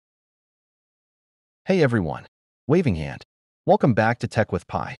Hey everyone, waving hand. Welcome back to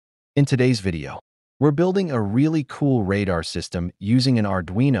TechWithPi. In today's video, we're building a really cool radar system using an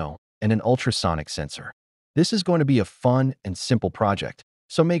Arduino and an ultrasonic sensor. This is going to be a fun and simple project,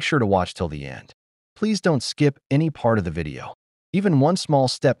 so make sure to watch till the end. Please don't skip any part of the video. Even one small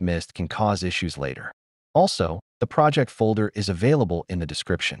step missed can cause issues later. Also, the project folder is available in the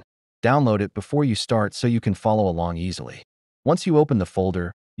description. Download it before you start so you can follow along easily. Once you open the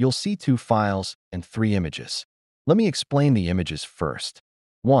folder, you'll see 2 files and 3 images. Let me explain the images first.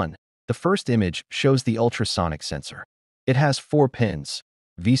 1. The first image shows the ultrasonic sensor. It has 4 pins: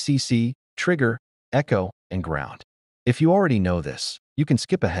 VCC, trigger, echo, and ground. If you already know this, you can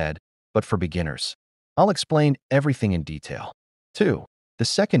skip ahead, but for beginners, I'll explain everything in detail. 2. The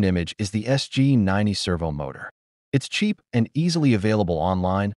second image is the SG90 Servo Motor. It's cheap and easily available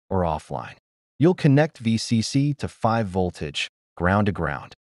online or offline. You'll connect VCC to 5 voltage, ground to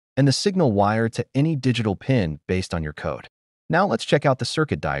ground, and the signal wire to any digital pin based on your code. Now let's check out the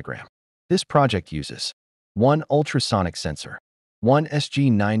circuit diagram. This project uses 1 ultrasonic sensor, 1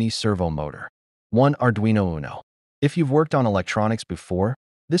 SG90 servo motor, 1 Arduino Uno. If you've worked on electronics before,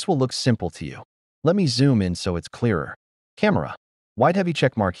 this will look simple to you. Let me zoom in so it's clearer. Camera. White heavy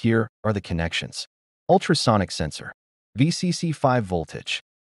check mark here are the connections. Ultrasonic sensor, VCC 5 voltage,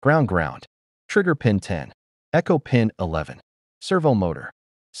 ground, trigger pin 10, echo pin 11, servo motor,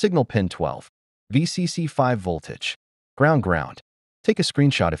 signal pin 12, VCC 5 voltage, ground. Take a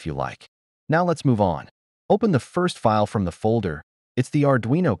screenshot if you like. Now let's move on. Open the first file from the folder. It's the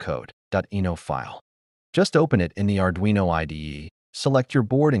Arduino Code.ino file. Just open it in the Arduino IDE, select your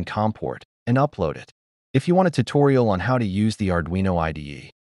board and COM port, and upload it. If you want a tutorial on how to use the Arduino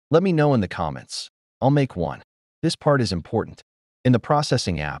IDE, let me know in the comments. I'll make one. This part is important. In the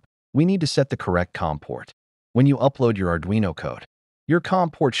Processing app, we need to set the correct COM port. When you upload your Arduino code, your COM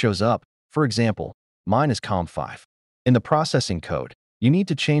port shows up. For example, mine is COM5. In the Processing code, you need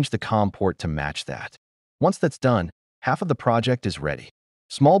to change the COM port to match that. Once that's done, half of the project is ready.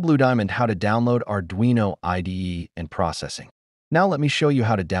 Small blue diamond: how to download Arduino IDE and Processing. Now let me show you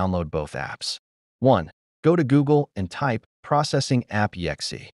how to download both apps. 1. Go to Google and type Processing App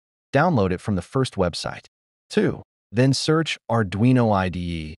exe. Download it from the first website. 2. Then search Arduino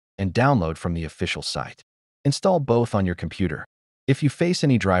IDE and download from the official site. Install both on your computer. If you face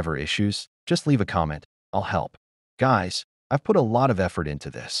any driver issues, just leave a comment. I'll help. Guys, I've put a lot of effort into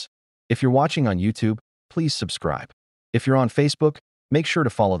this. If you're watching on YouTube, please subscribe. If you're on Facebook, make sure to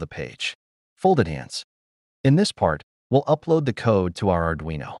follow the page. Folded hands. In this part, we'll upload the code to our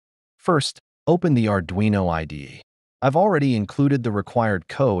Arduino. First, open the Arduino IDE. I've already included the required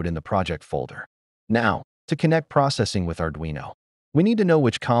code in the project folder. Now, to connect Processing with Arduino, we need to know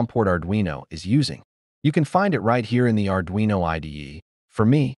which COM port Arduino is using. You can find it right here in the Arduino IDE. For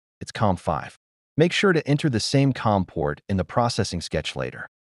me, it's COM5. Make sure to enter the same COM port in the processing sketch later.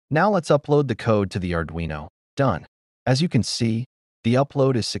 Now let's upload the code to the Arduino. Done. As you can see, the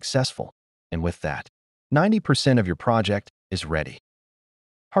upload is successful. And with that, 90% of your project is ready.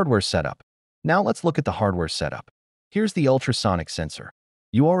 Hardware setup. Now let's look at the hardware setup. Here's the ultrasonic sensor.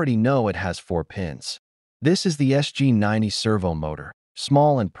 You already know it has 4 pins. This is the SG90 servo motor,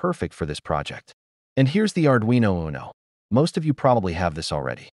 small and perfect for this project. And here's the Arduino Uno. Most of you probably have this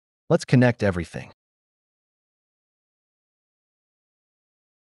already. Let's connect everything.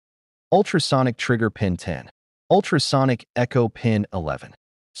 Ultrasonic trigger pin 10. Ultrasonic echo pin 11.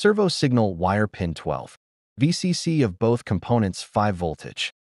 Servo signal wire pin 12. VCC of both components 5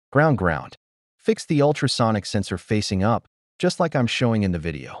 voltage. Ground. Fix the ultrasonic sensor facing up, just like I'm showing in the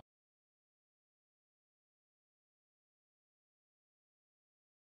video.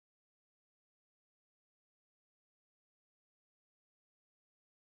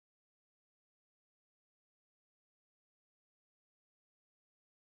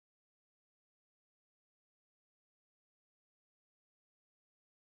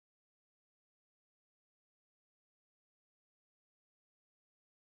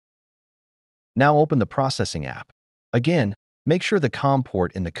 Now open the Processing app. Again, make sure the COM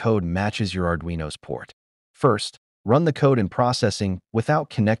port in the code matches your Arduino's port. First, run the code in Processing without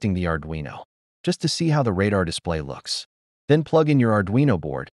connecting the Arduino, just to see how the radar display looks. Then plug in your Arduino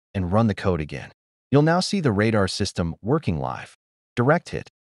board and run the code again. You'll now see the radar system working live. Direct hit.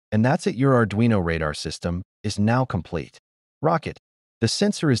 And that's it, your Arduino radar system is now complete. Rocket. The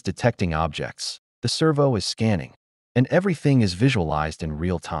sensor is detecting objects, the servo is scanning, and everything is visualized in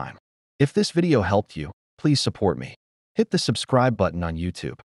real time. If this video helped you, please support me. Hit the subscribe button on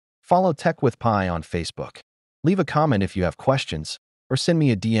YouTube. Follow TechWithPi on Facebook. Leave a comment if you have questions, or send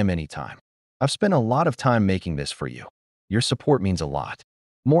me a DM anytime. I've spent a lot of time making this for you. Your support means a lot.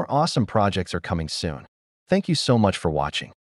 More awesome projects are coming soon. Thank you so much for watching.